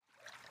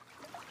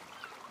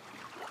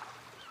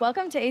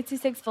Welcome to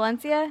 826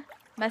 Valencia,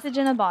 message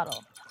in a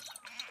bottle.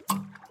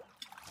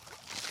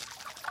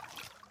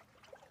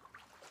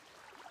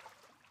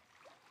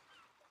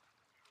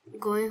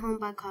 Going Home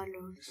by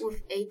Carlos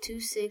with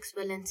 826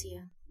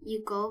 Valencia.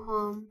 You go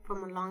home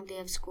from a long day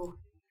of school,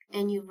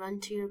 and you run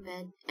to your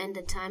bed, and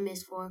the time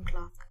is 4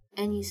 o'clock,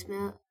 and you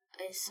smell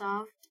a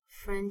soft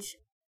French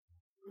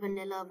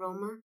vanilla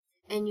aroma,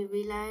 and you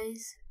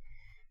realize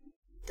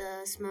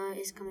the smell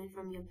is coming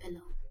from your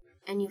pillow,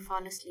 and you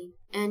fall asleep,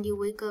 and you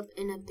wake up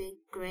in a big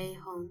gray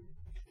home,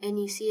 and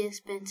you see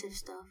expensive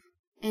stuff,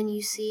 and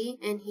you see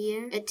and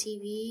hear a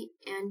TV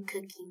and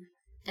cooking,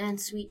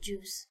 and sweet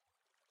juice.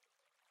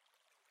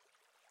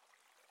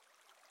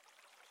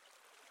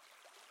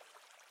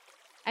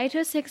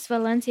 I26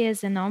 Valencia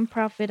is a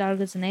non-profit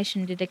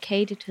organization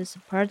dedicated to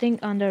supporting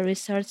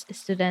under-researched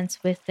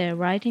students with their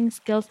writing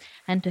skills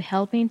and to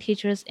helping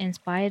teachers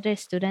inspire their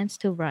students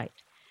to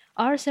write.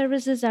 Our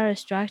services are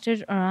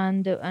structured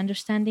around the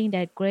understanding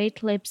that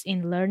great leaps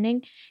in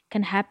learning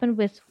can happen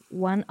with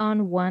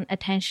one-on-one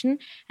attention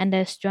and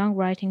that strong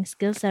writing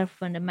skills are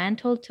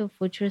fundamental to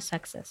future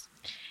success.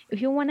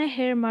 If you want to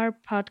hear more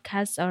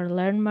podcasts or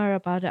learn more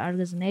about the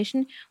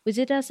organization,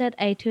 visit us at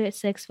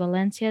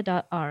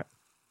a26valencia.org.